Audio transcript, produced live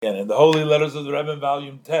Again, in the Holy Letters of the Rebbe,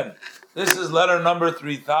 Volume 10. This is letter number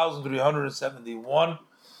 3371.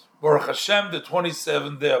 Baruch Hashem, the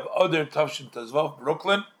 27th day of Adar Tavshin Tezvav,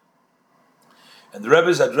 Brooklyn. And the Rebbe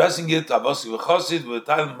is addressing it, Avasi V'chosid, with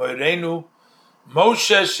the title Moirenu,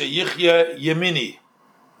 Moshe Sheyichya Yemini.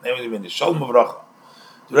 Name of the Yemini, Shalom Uvracha.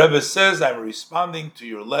 The Rebbe says, I'm responding to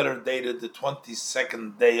your letter dated the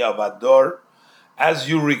 22nd day of Adar. As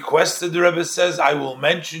you requested, the Rebbe says, I will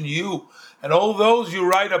mention you and all those you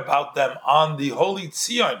write about them on the Holy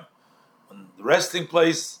Tzion, on the resting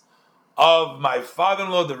place of my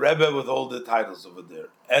father-in-law, the Rebbe, with all the titles over there.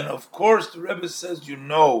 And of course, the Rebbe says, you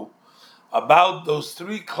know about those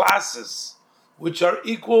three classes which are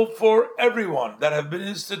equal for everyone that have been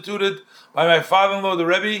instituted by my father-in-law, the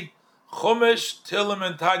Rebbe, Chumash, Tehillim,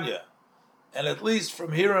 and Tanya. And at least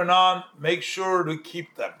from here on, make sure to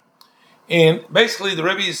keep them. And basically, the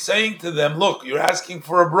Rebbe is saying to them, look, you're asking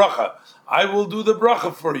for a bracha. I will do the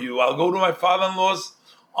bracha for you. I'll go to my father-in-law's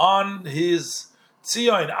on his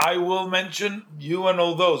tzion. I will mention you and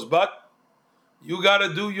all those. But you got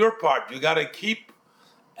to do your part. You got to keep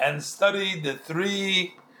and study the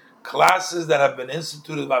three classes that have been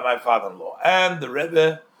instituted by my father-in-law. And the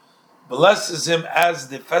Rebbe blesses him as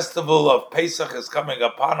the festival of Pesach is coming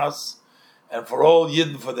upon us. And for all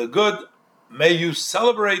Yidden, for the good, may you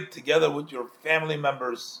celebrate together with your family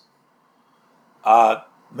members.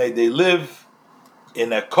 May they live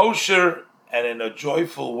in a kosher and in a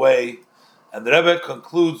joyful way. And the Rebbe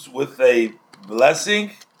concludes with a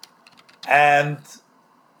blessing. And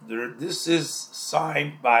this is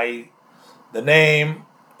signed by in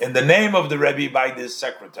the name of the Rebbe by this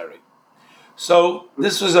secretary. So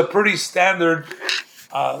this was a pretty standard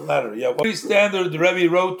letter. Yeah, pretty standard. The Rebbe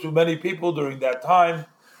wrote to many people during that time.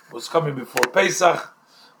 It was coming before Pesach.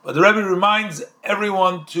 But the Rebbe reminds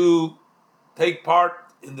everyone to take part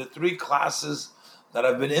in the three classes that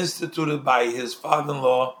have been instituted by his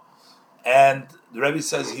father-in-law. And the Rebbe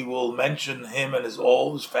says he will mention him and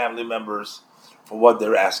all his family members for what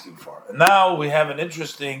they're asking for. And now we have an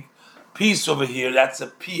interesting piece over here. That's a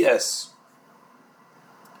PS.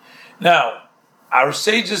 Now, our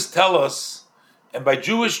sages tell us, and by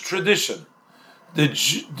Jewish tradition,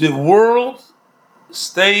 the world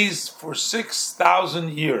stays for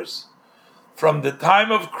 6,000 years. From the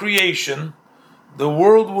time of creation, the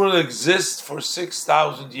world will exist for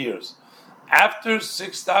 6,000 years. After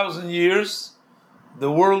 6,000 years,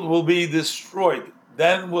 the world will be destroyed.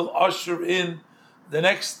 Then we'll usher in the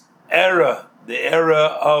next era, the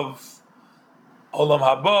era of Olam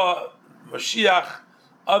Haba, Mashiach.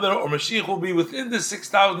 Mashiach will be within the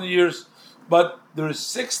 6,000 years, but there is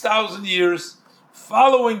 6,000 years.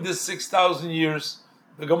 Following the 6,000 years,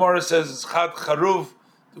 the Gemara says it's Chad Charuv,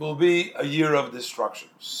 there will be a year of destruction.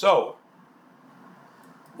 So,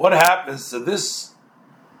 what happens to this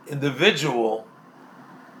individual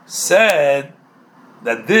said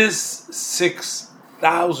that this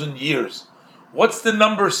 6,000 years, what's the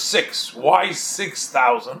number 6? Why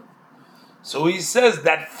 6,000? So he says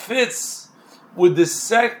that fits with the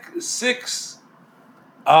six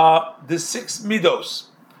midos.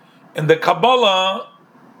 In the Kabbalah,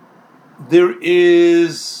 there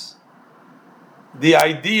is the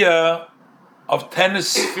idea of 10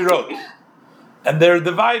 sefirot, and they're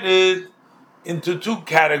divided into two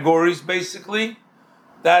categories, basically.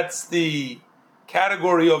 That's the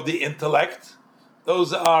category of the intellect.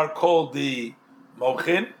 Those are called the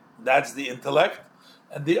mochin, that's the intellect.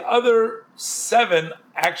 And the other 7,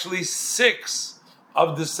 actually 6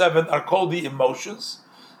 of the 7 are called the emotions.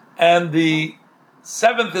 And the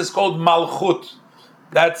 7th is called malchut.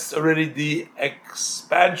 That's already the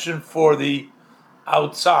expansion for the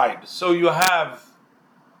outside. So you have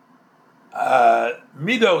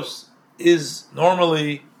midos is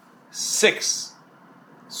normally 6.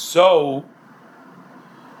 So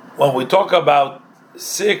when we talk about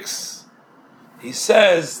 6, he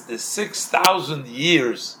says the 6,000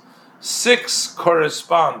 years, 6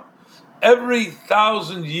 correspond. Every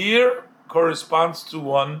 1,000 year corresponds to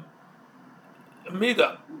one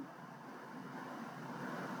midah.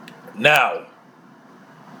 Now,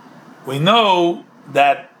 we know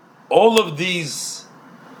that all of these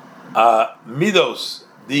midos,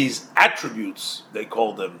 these attributes, they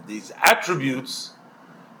call them, these attributes,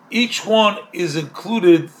 each one is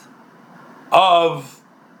included of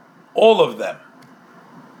all of them.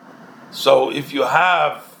 So if you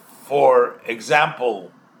have, for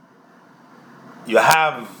example, you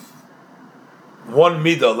have one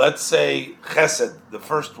midah, let's say chesed, the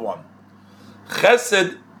first one.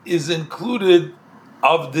 Chesed is included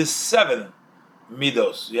of the 7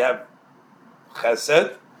 midos. You have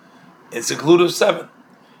chesed, it's included of 7.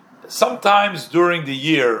 sometimes during the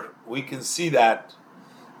year we can see that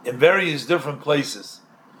in various different places.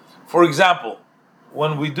 For example,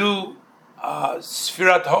 when we do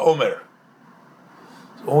Sfirat HaOmer,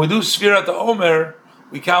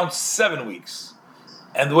 we count 7 weeks.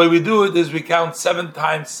 And the way we do it is we count 7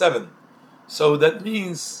 times 7. So that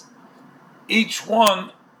means each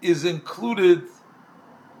one is included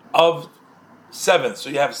of 7. So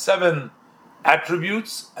you have 7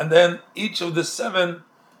 attributes, and then each of the 7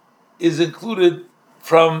 is included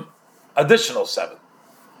from additional 7.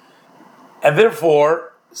 And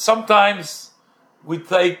therefore, sometimes we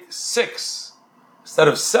take 6. Instead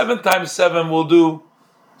of 7 times 7, we'll do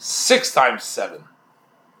 6 times 7.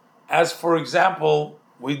 As for example,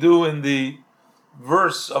 we do in the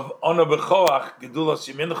verse of Ona Bechoach, Gedulas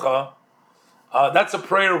Yemincha. That's a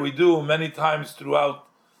prayer we do many times throughout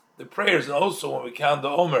the prayers, and also when we count the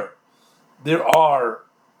Omer. There are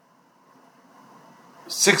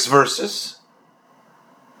 6 verses.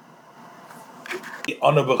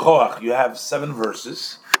 Ona Bechoach, you have 7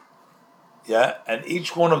 verses. Yeah, and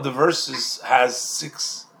each one of the verses has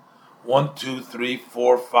 6. 1, 2, 3,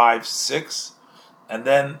 4, 5, 6, and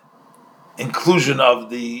then inclusion of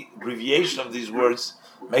the abbreviation of these words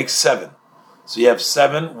makes 7. So you have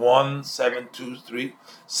 7, 1, 7, 2, 3,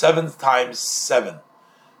 7 times 7.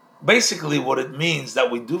 Basically, what it means that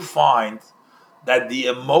we do find that the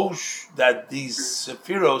emotion that these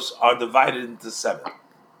sephiros are divided into 7.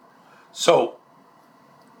 So,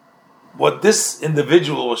 what this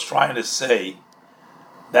individual was trying to say,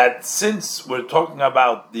 that since we're talking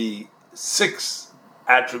about the 6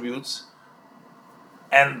 attributes,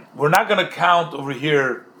 and we're not going to count over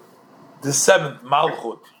here the 7th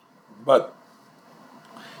Malchut, but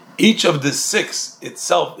each of the 6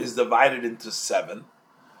 itself is divided into 7.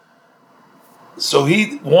 So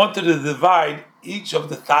he wanted to divide each of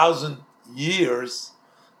the 1,000 years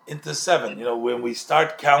into 7. You know, when we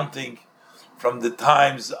start counting from the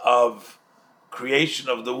times of creation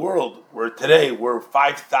of the world, where today we're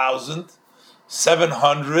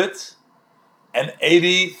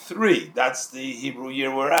 5,783. That's the Hebrew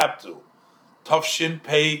year we're up to. Tafshin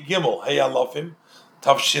Pei Gimel, Hey Alofim,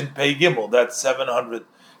 Tafshin Pei Gimel, that's 700.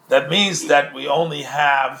 That means that we only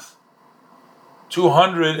have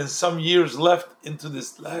 200 and some years left into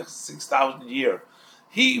this last 6,000 year.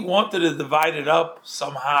 He wanted to divide it up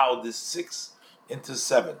somehow, this 6 into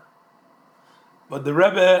 7. But the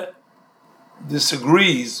Rebbe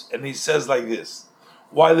disagrees, and he says like this: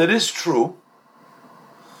 while it is true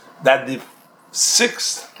that the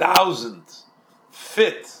 6,000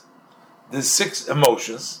 fit the 6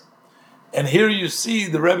 emotions, and here you see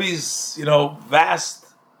the Rebbe's, vast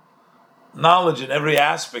knowledge in every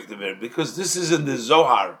aspect of it, because this is in the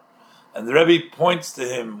Zohar, and the Rebbe points to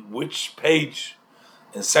him which page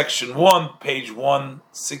in section 1, page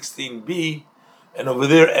 116b, and over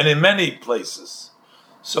there, and in many places.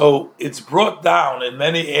 So it's brought down in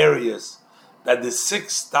many areas that the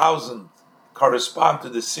 6,000 correspond to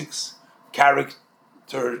the 6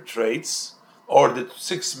 character traits, or the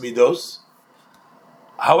 6 midos.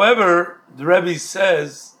 However, the Rebbe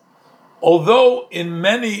says, although in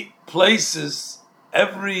many places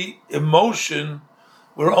every emotion,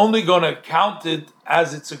 we're only going to count it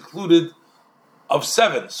as it's included of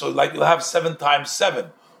 7. So like you'll have 7 times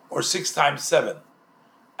 7, or 6 times 7.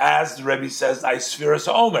 As the Rebbe says, I Sfiras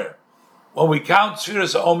Omer. When we count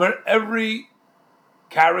Sfiras Omer, every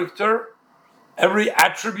character, every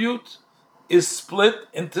attribute is split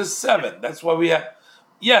into 7. That's why we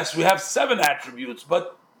have 7 attributes,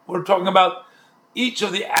 but we're talking about each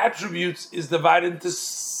of the attributes is divided into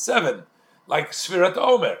 7, like Sfirat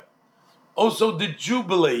Omer. Also, the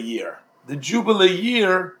Jubilee year. The Jubilee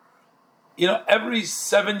year, every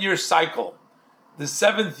 7-year cycle, the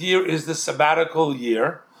 7th year is the sabbatical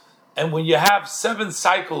year. And when you have 7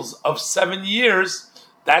 cycles of 7 years,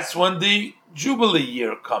 that's when the Jubilee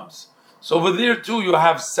year comes. So over there too, you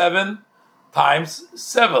have 7 times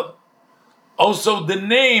 7. Also, the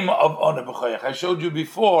name of Ona B'choyach, I showed you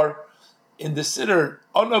before, in the Siddur,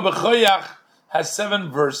 Ona B'choyach has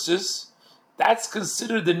 7 verses. That's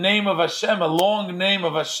considered the name of Hashem, a long name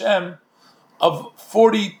of Hashem, of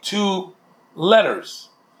 42 letters.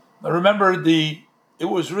 Now remember, it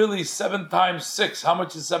was really 7 times 6. How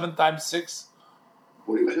much is 7 times 6?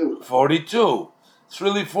 42. 42. It's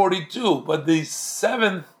really 42, but the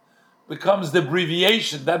 7th becomes the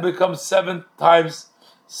abbreviation. That becomes 7 times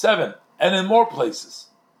 7, and in more places.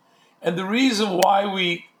 And the reason why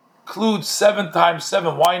we include 7 times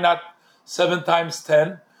 7, why not 7 times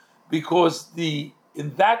 10? Because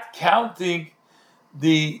in that counting,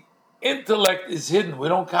 the intellect is hidden. We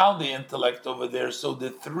don't count the intellect over there, so the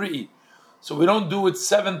 3 So we don't do it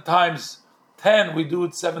 7 times 10, we do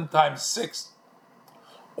it 7 times 6,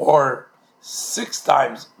 or 6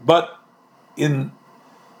 times. But in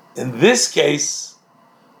this case,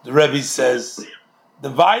 the Rebbe says,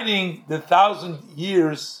 dividing the 1,000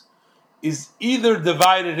 years is either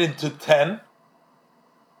divided into 10,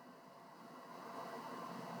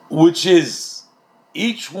 which is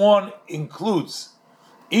each one includes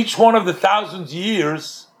each one of the 1,000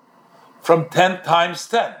 years from 10 times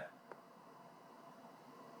 10.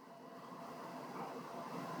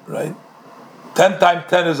 Right? 10 times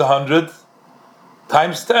 10 is 100,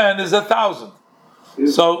 times 10 is 1,000.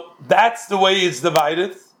 So that's the way it's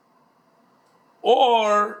divided.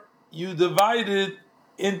 Or you divide it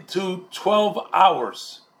into 12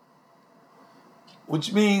 hours,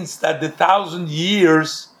 which means that the 1,000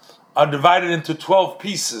 years are divided into 12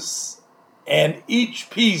 pieces, and each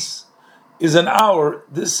piece is an hour.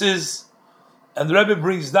 This is, and the Rebbe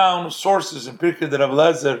brings down sources in Pirkei de Rav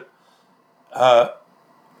Lezer,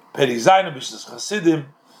 Perizayin, Bishnas Chasidim,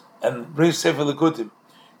 and brings Sefer Likutim.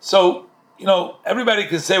 So, everybody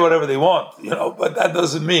can say whatever they want, but that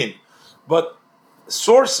doesn't mean. But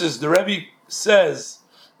sources, the Rebbe says,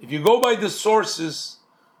 if you go by the sources,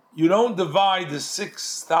 you don't divide the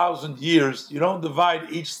 6,000 years, you don't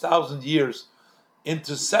divide each 1,000 years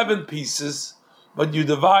into 7 pieces, but you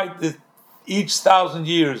divide each 1,000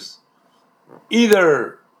 years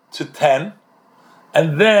either to 10,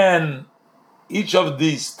 and then each of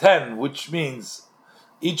these 10, which means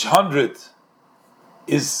each 100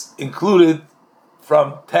 is included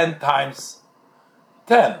from 10 times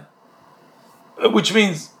 10, which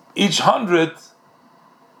means each 100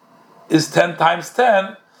 is 10 times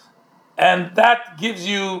 10, and that gives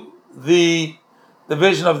you the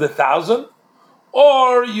division of the 1,000,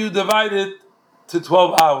 or you divide it to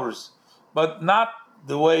 12 hours, but not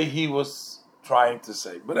the way he was trying to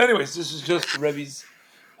say. But anyways, this is just Rebbe's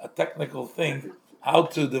a technical thing, how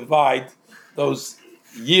to divide those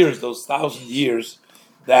years, those 1,000 years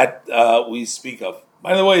that we speak of.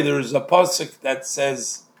 By the way, there is a pasuk that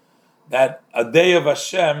says that a day of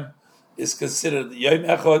Hashem is considered Yom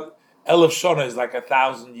Echad, Elef Shana is like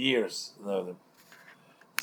 1,000 years.